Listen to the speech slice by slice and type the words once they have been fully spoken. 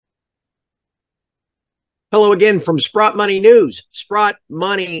Hello again from Sprott Money News,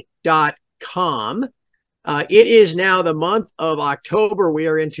 sprottmoney.com. It is now the month of October. We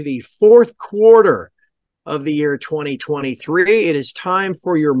are into the fourth quarter of the year 2023. It is time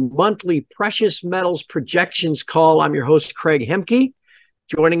for your monthly precious metals projections call. I'm your host, Craig Hemke.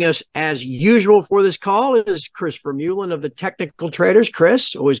 Joining us as usual for this call is Chris Vermeulen of the Technical Traders.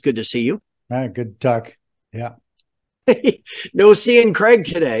 Chris, always good to see you. Good talk. Yeah. No seeing Craig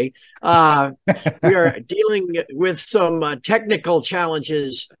today. We are dealing with some technical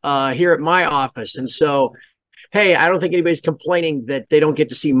challenges here at my office. And so, hey, I don't think anybody's complaining that they don't get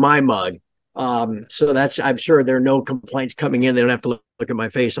to see my mug. So I'm sure there are no complaints coming in. They don't have to look at my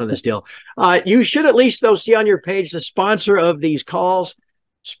face on this deal. You should at least, though, see on your page the sponsor of these calls,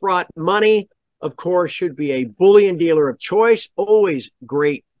 Sprott Money, of course, should be a bullion dealer of choice. Always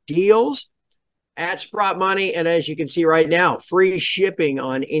great deals at Sprott Money. And as you can see right now, free shipping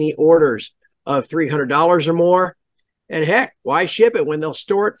on any orders of $300 or more. And heck, why ship it when they'll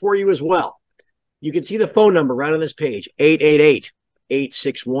store it for you as well? You can see the phone number right on this page,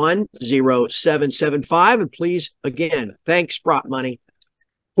 888-861-0775. And please, again, thank Sprott Money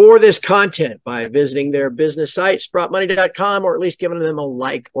for this content by visiting their business site, sprottmoney.com, or at least giving them a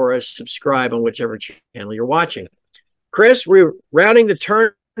like or a subscribe on whichever channel you're watching. Chris, we're rounding the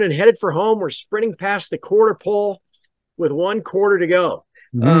turn and headed for home. We're sprinting past the quarter pole with one quarter to go.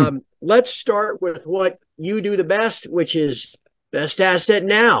 Let's start with what you do the best, which is best asset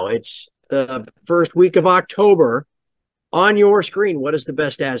now. It's the first week of October. On your screen, what is the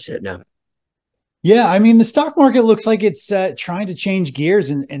best asset now? Yeah, I mean, the stock market looks like it's trying to change gears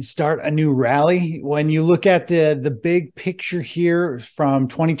and start a new rally. When you look at the big picture here from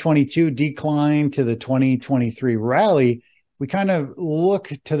 2022 decline to the 2023 rally, we kind of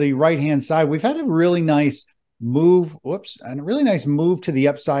look to the right-hand side. We've had a really nice move, to the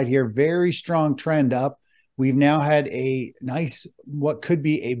upside here. Very strong trend up. We've now had a nice, what could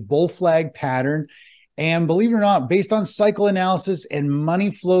be a bull flag pattern. And believe it or not, based on cycle analysis and money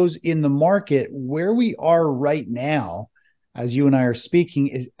flows in the market, where we are right now, as you and I are speaking,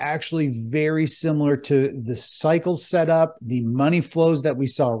 is actually very similar to the cycle setup, the money flows that we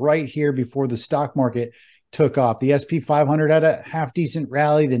saw right here before the stock market took off. The SP 500 had a half decent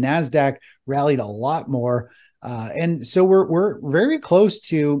rally. The NASDAQ rallied a lot more. And so we're very close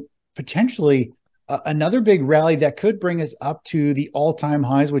to potentially another big rally that could bring us up to the all-time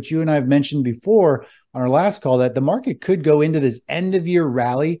highs, which you and I have mentioned before on our last call, that the market could go into this end-of-year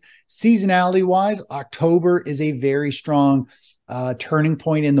rally. Seasonality-wise, October is a very strong turning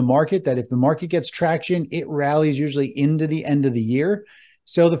point in the market, that if the market gets traction, it rallies usually into the end of the year.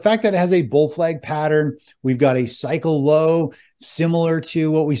 So the fact that it has a bull flag pattern, we've got a cycle low similar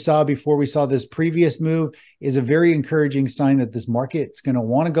to what we saw before we saw this previous move, is a very encouraging sign that this market is going to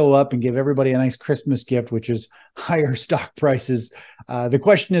want to go up and give everybody a nice Christmas gift, which is higher stock prices. The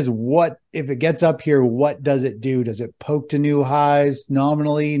question is, what if it gets up here, what does it do? Does it poke to new highs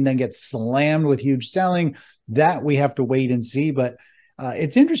nominally and then get slammed with huge selling? That we have to wait and see. But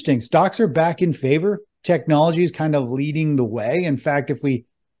it's interesting. Stocks are back in favor. Technology is kind of leading the way. In fact, if we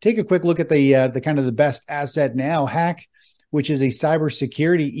take a quick look at the kind of the best asset now, Hack, which is a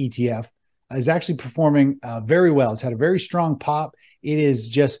cybersecurity ETF, is actually performing very well. It's had a very strong pop. It is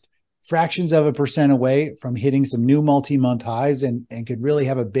just fractions of a percent away from hitting some new multi-month highs and could really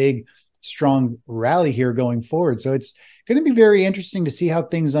have a big, strong rally here going forward. So it's going to be very interesting to see how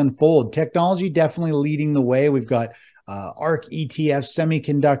things unfold. Technology definitely leading the way. We've got ARC ETFs,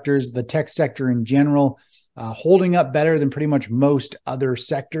 semiconductors, the tech sector in general, holding up better than pretty much most other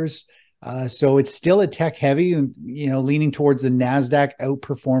sectors. So it's still a tech heavy, and leaning towards the NASDAQ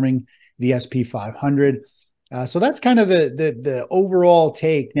outperforming the SP 500. So that's kind of the overall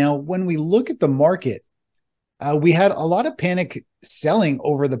take. Now, when we look at the market, we had a lot of panic selling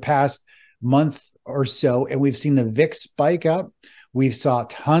over the past month or so, and we've seen the VIX spike up. We've saw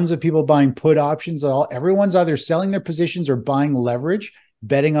tons of people buying put options. Everyone's either selling their positions or buying leverage,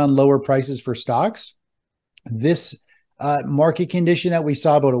 betting on lower prices for stocks. This market condition that we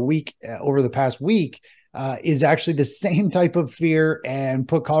saw about a week over the past week is actually the same type of fear and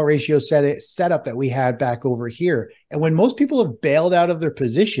put call ratio setup that we had back over here. And when most people have bailed out of their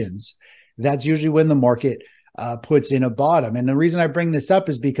positions, that's usually when the market puts in a bottom. And the reason I bring this up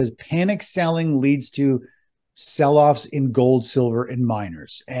is because panic selling leads to sell-offs in gold, silver, and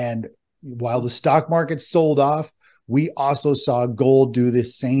miners. And while the stock market sold off, we also saw gold do the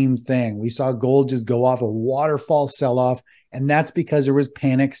same thing. We saw gold just go off a waterfall sell-off, and that's because there was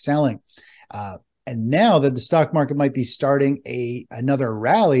panic selling. And now that the stock market might be starting another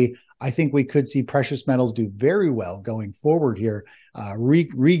rally, I think we could see precious metals do very well going forward here,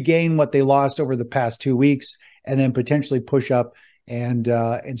 regain what they lost over the past 2 weeks, and then potentially push up and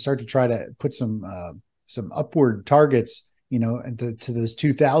start to try to put some upward targets, to this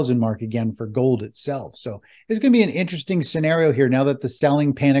 2000 mark again for gold itself. So it's going to be an interesting scenario here now that the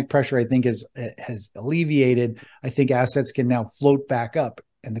selling panic pressure, I think, has alleviated. I think assets can now float back up.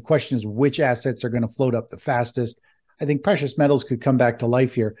 And the question is, which assets are going to float up the fastest? I think precious metals could come back to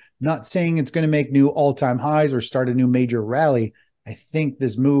life here. Not saying it's going to make new all-time highs or start a new major rally. I think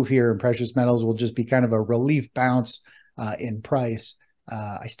this move here in precious metals will just be kind of a relief bounce in price.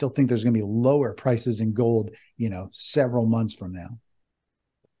 I still think there's going to be lower prices in gold, several months from now.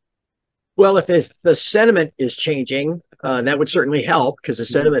 Well, if the sentiment is changing, that would certainly help, because the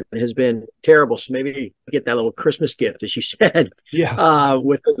sentiment has been terrible. So maybe get that little Christmas gift, as you said,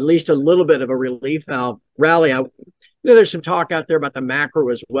 with at least a little bit of a relief rally. There's some talk out there about the macro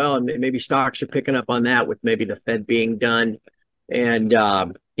as well, and maybe stocks are picking up on that, with maybe the Fed being done and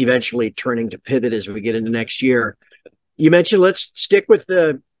eventually turning to pivot as we get into next year. You mentioned, let's stick with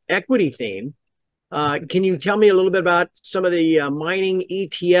the equity theme. Can you tell me a little bit about some of the mining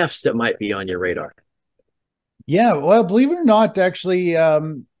ETFs that might be on your radar? Yeah, well, believe it or not, actually,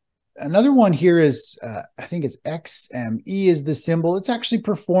 another one here is, I think it's XME is the symbol. It's actually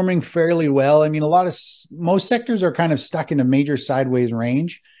performing fairly well. I mean, most sectors are kind of stuck in a major sideways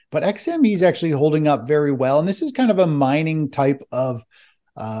range, but XME is actually holding up very well. And this is kind of a mining type of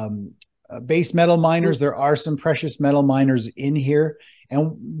base metal miners. There are some precious metal miners in here.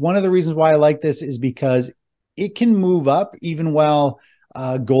 And one of the reasons why I like this is because it can move up even while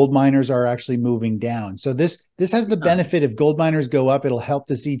gold miners are actually moving down. So this has the benefit, if gold miners go up, it'll help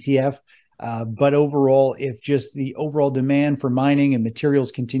this ETF. But overall, if just the overall demand for mining and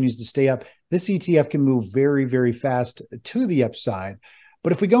materials continues to stay up, this ETF can move very, very fast to the upside.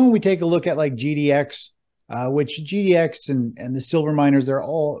 But if we go and we take a look at like GDX, which GDX and the silver miners, they're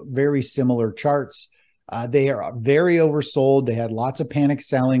all very similar charts. They are very oversold. They had lots of panic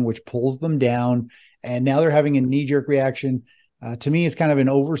selling, which pulls them down. And now they're having a knee-jerk reaction. To me, it's kind of an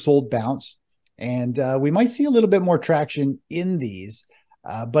oversold bounce. And we might see a little bit more traction in these.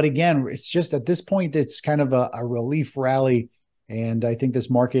 But again, it's just at this point, it's kind of a relief rally. And I think this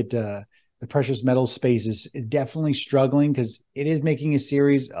market, the precious metals space is definitely struggling, because it is making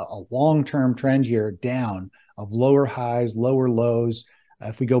a long-term trend here down of lower highs, lower lows.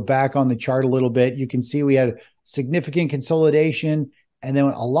 If we go back on the chart a little bit, you can see we had significant consolidation and then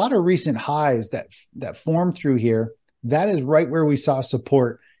a lot of recent highs that formed through here. That is right where we saw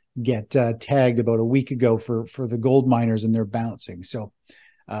support get tagged about a week ago for the gold miners, and they're bouncing. So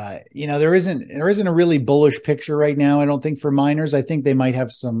there isn't a really bullish picture right now, I don't think, for miners. I think they might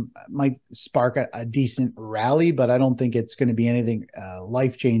spark a decent rally, but I don't think it's going to be anything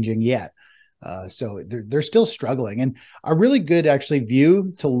life-changing yet. So they're still struggling. And a really good actually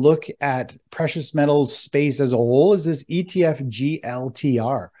view to look at precious metals space as a whole is this ETF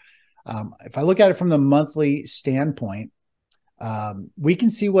GLTR. If I look at it from the monthly standpoint, we can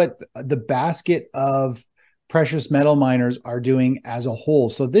see what the basket of precious metal miners are doing as a whole.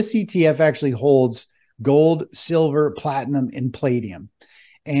 So this ETF actually holds gold, silver, platinum, and palladium.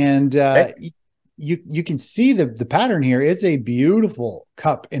 And you can see the pattern here. It's a beautiful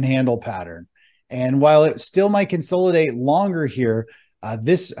cup and handle pattern. And while it still might consolidate longer here, a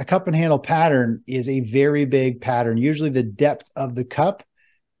cup and handle pattern is a very big pattern. Usually the depth of the cup,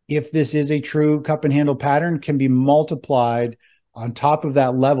 if this is a true cup and handle pattern, can be multiplied on top of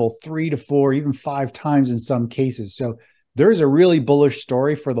that level 3 to 4, even 5 times in some cases. So there's a really bullish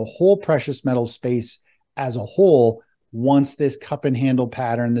story for the whole precious metal space as a whole once this cup and handle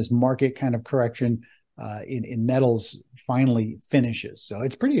pattern, this market kind of correction in metals finally finishes. So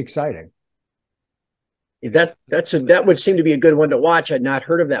it's pretty exciting. That would seem to be a good one to watch. I'd not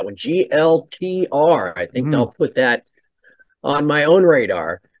heard of that one. GLTR. I think I'll put that on my own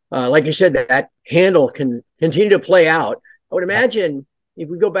radar. Like you said, that handle can continue to play out. I would imagine if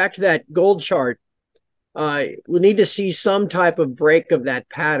we go back to that gold chart, we need to see some type of break of that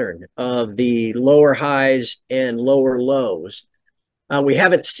pattern of the lower highs and lower lows. We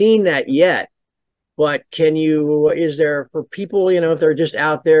haven't seen that yet, but is there, for people, if they're just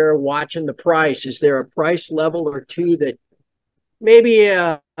out there watching the price, is there a price level or two that maybe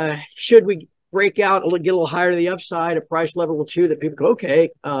should we break out, get a little higher to the upside, a price level or two that people go,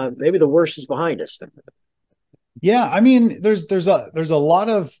 okay, maybe the worst is behind us? Yeah, I mean, there's a lot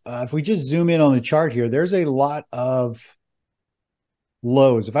of if we just zoom in on the chart here, there's a lot of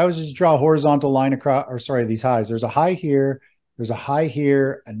lows. If I was to draw a horizontal line across, or sorry, these highs, there's a high here, there's a high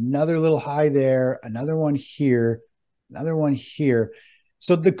here, another little high there, another one here, another one here.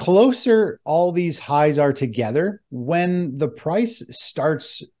 So the closer all these highs are together, when the price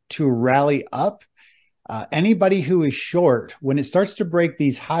starts to rally up, anybody who is short, when it starts to break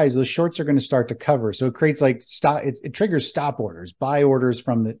these highs, those shorts are going to start to cover. So it creates like stop, it triggers stop orders, buy orders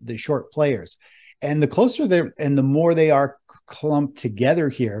from the short players. And the closer they're and the more they are clumped together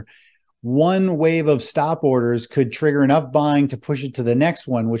here, one wave of stop orders could trigger enough buying to push it to the next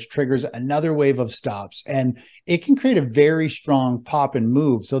one, which triggers another wave of stops. And it can create a very strong pop and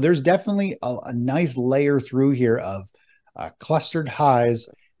move. So there's definitely a nice layer through here of clustered highs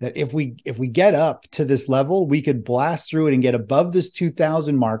that if we get up to this level, we could blast through it and get above this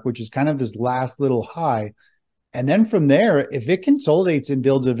 2000 mark, which is kind of this last little high. And then from there, if it consolidates and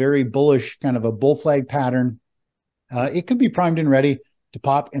builds a very bullish kind of a bull flag pattern, it could be primed and ready to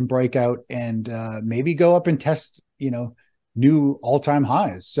pop and break out and maybe go up and test, new all-time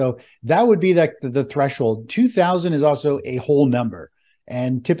highs. So that would be like the threshold. 2000 is also a whole number.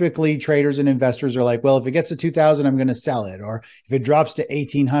 And typically traders and investors are like, well, if it gets to 2000, I'm going to sell it. Or if it drops to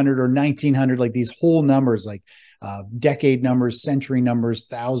 1800 or 1900, like these whole numbers, like decade numbers, century numbers,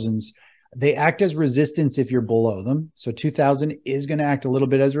 thousands, they act as resistance if you're below them. So 2000 is going to act a little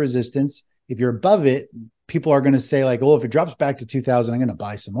bit as resistance. If you're above it, people are going to say like, oh, if it drops back to 2000, I'm going to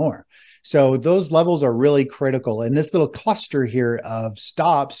buy some more. So those levels are really critical. And this little cluster here of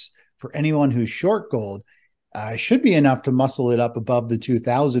stops for anyone who's short gold should be enough to muscle it up above the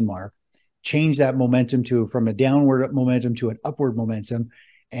 2000 mark, change that momentum from a downward momentum to an upward momentum.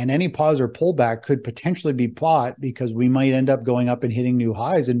 And any pause or pullback could potentially be bought because we might end up going up and hitting new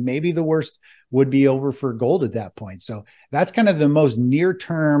highs. And maybe the worst would be over for gold at that point. So that's kind of the most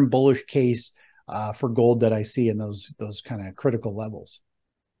near-term bullish case for gold that I see in those kind of critical levels.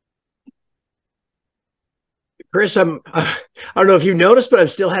 Chris, I don't know if you've noticed, but I'm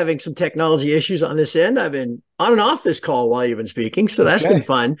still having some technology issues on this end. I've been on and off this call while you've been speaking, so that's been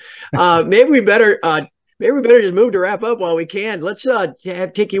fun. Maybe we better just move to wrap up while we can. Let's have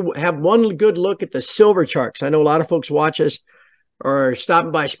one good look at the silver charts. I know a lot of folks watch us or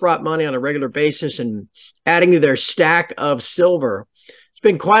stopping by Sprott Money on a regular basis and adding to their stack of silver. It's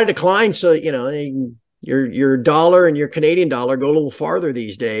been quite a decline. So, your dollar and your Canadian dollar go a little farther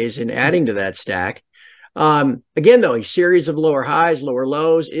these days in adding to that stack. Again, though, a series of lower highs, lower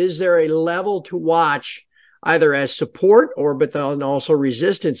lows. Is there a level to watch either as support but then also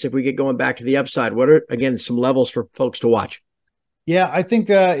resistance if we get going back to the upside? What are, again, some levels for folks to watch? Yeah, I think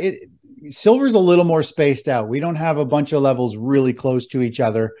silver's a little more spaced out. We don't have a bunch of levels really close to each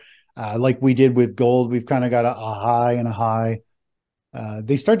other like we did with gold. We've kind of got a high and a high.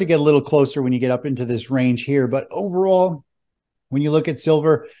 They start to get a little closer when you get up into this range here. But overall, when you look at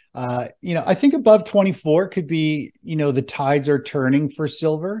silver, I think above 24 could be, the tides are turning for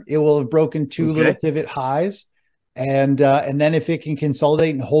silver. It will have broken two little pivot highs. And then if it can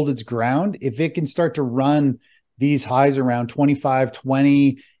consolidate and hold its ground, if it can start to run these highs around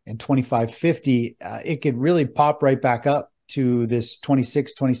 25.20 and 25.50, it could really pop right back up to this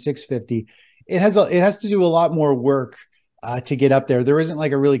 26.50. It has to do a lot more work to get up there. There isn't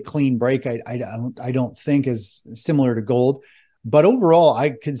like a really clean break. I don't think is similar to gold. But overall, I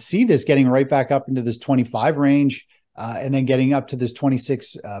could see this getting right back up into this 25 range and then getting up to this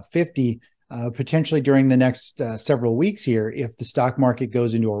 26.50 potentially during the next several weeks here. If the stock market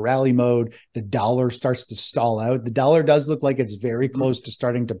goes into a rally mode, the dollar starts to stall out. The dollar does look like it's very close to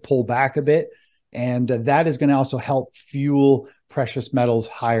starting to pull back a bit. And that is going to also help fuel precious metals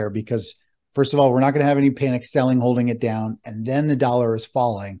higher because, first of all, we're not going to have any panic selling holding it down. And then the dollar is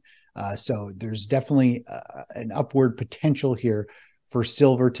falling. So there's definitely an upward potential here for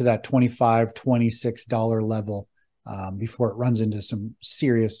silver to that $25, $26 level before it runs into some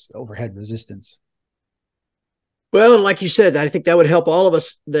serious overhead resistance. Well, and like you said, I think that would help all of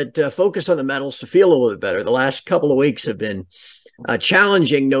us that focus on the metals to feel a little bit better. The last couple of weeks have been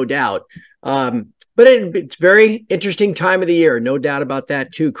challenging, no doubt. But it's very interesting time of the year. No doubt about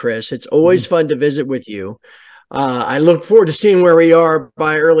that too, Chris. It's always fun to visit with you. I look forward to seeing where we are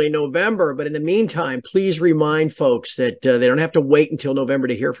by early November. But in the meantime, please remind folks that they don't have to wait until November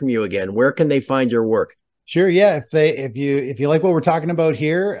to hear from you again. Where can they find your work? Sure. Yeah. If you like what we're talking about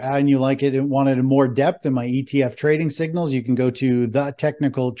here and you like it and wanted more depth in my ETF trading signals, you can go to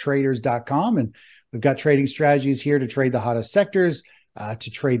thetechnicaltraders.com, and we've got trading strategies here to trade the hottest sectors, to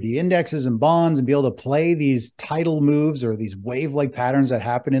trade the indexes and bonds and be able to play these tidal moves or these wave-like patterns that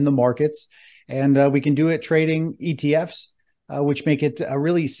happen in the markets. And we can do it trading ETFs, which make it a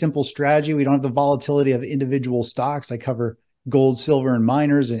really simple strategy. We don't have the volatility of individual stocks. I cover gold, silver, and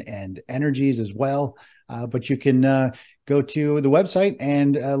miners and energies as well. But you can go to the website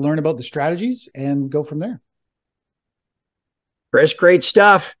and learn about the strategies and go from there. Chris, great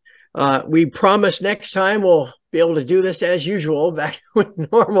stuff. We promise next time we'll be able to do this as usual, back with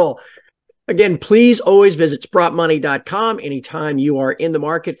normal. Again, please always visit sprottmoney.com anytime you are in the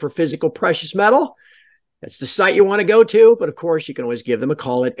market for physical precious metal. That's the site you want to go to. But of course, you can always give them a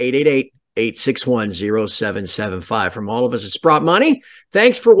call at 888-861-0775. From all of us at Sprott Money,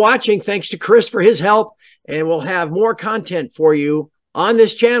 thanks for watching. Thanks to Chris for his help. And we'll have more content for you on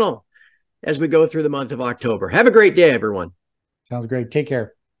this channel as we go through the month of October. Have a great day, everyone. Sounds great. Take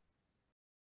care.